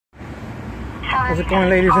How's it going,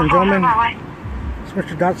 ladies and gentlemen? It's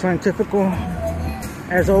Mr. Dot Scientifical.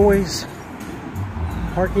 As always,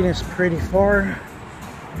 parking is pretty far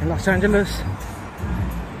in Los Angeles,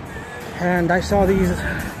 and I saw these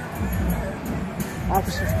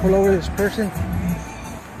officers pull over this person,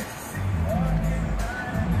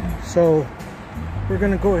 so we're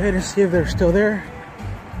gonna go ahead and see if they're still there.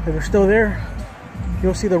 If they're still there,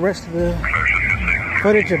 you'll see the rest of the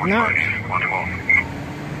footage. If not,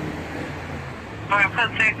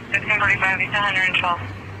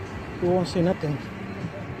 we won't see nothing.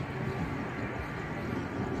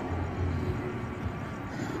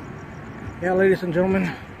 Yeah, ladies and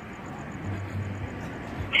gentlemen.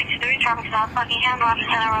 63 traffic stop, Buckingham,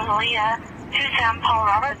 Rochester Center, Rosalia, 27 Paul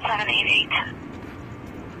Roberts, 788.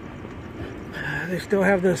 They still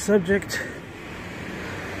have the subject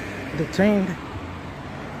detained.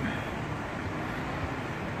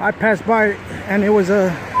 I passed by and it was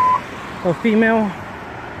a female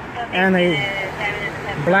and a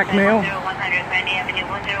black male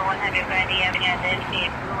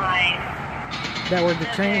that were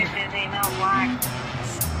detained.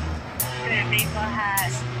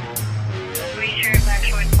 Green shirt, black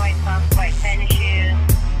shorts, white socks, white tennis shoes.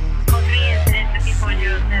 Code 3 incident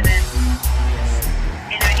 5407.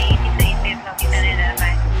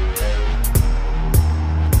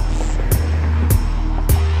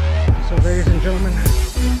 So, ladies and gentlemen,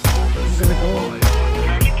 I'm gonna go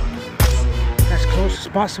as close as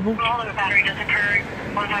possible. All of the battery does occur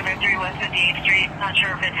 1503 West 58th Street. Not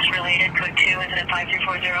sure if it's related. Code 2 incident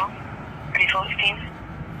 5340. Ready, 1216.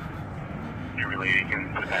 You're related to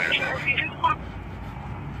the battery.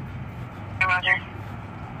 Roger.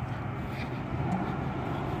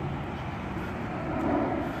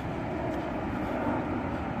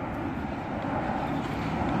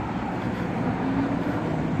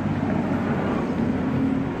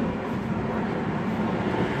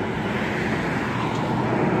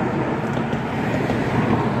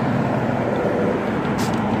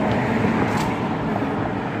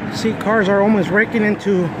 See, cars are almost raking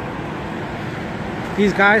into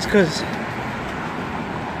these guys because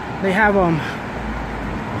they have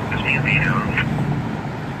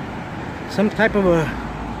some type of a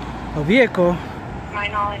vehicle. My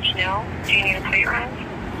knowledge, no. Do you need a plate run?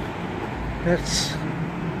 That's.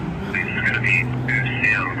 This is going to be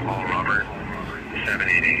Sam Paul Robert,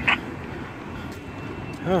 788.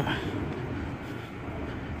 Oh.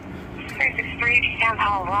 363 Sam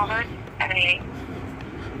Paul Robert, 788.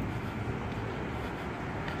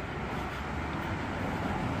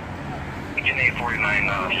 Agent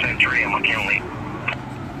 849 Century and McKinley.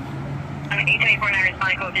 849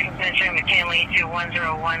 responding code 2 Century McKinley to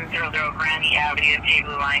 10100 Grandy Avenue, J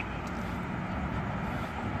Blue Line.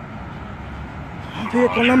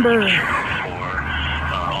 Vehicle number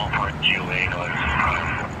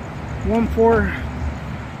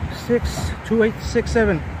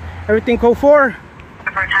 1462867. Everything code 4.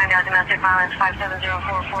 For time down domestic violence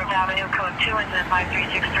 5704 4th Avenue, code 2 incident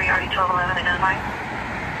 5363 already 1211 identified.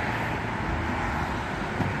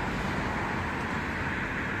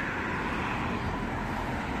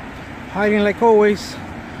 Hiding like always,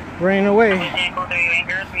 running away. Vehicle 30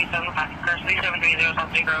 Ranger 3730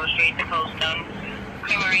 something Grove Street, the Coldstone,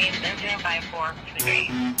 Creamery, incident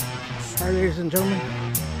 5463. Alright, ladies and gentlemen,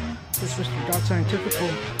 this is Mr. Dot Scientifical.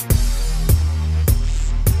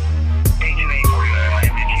 Agent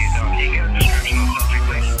 849 don't take a description of subject,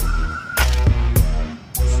 please.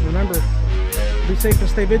 Remember, be safe and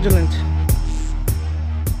stay vigilant.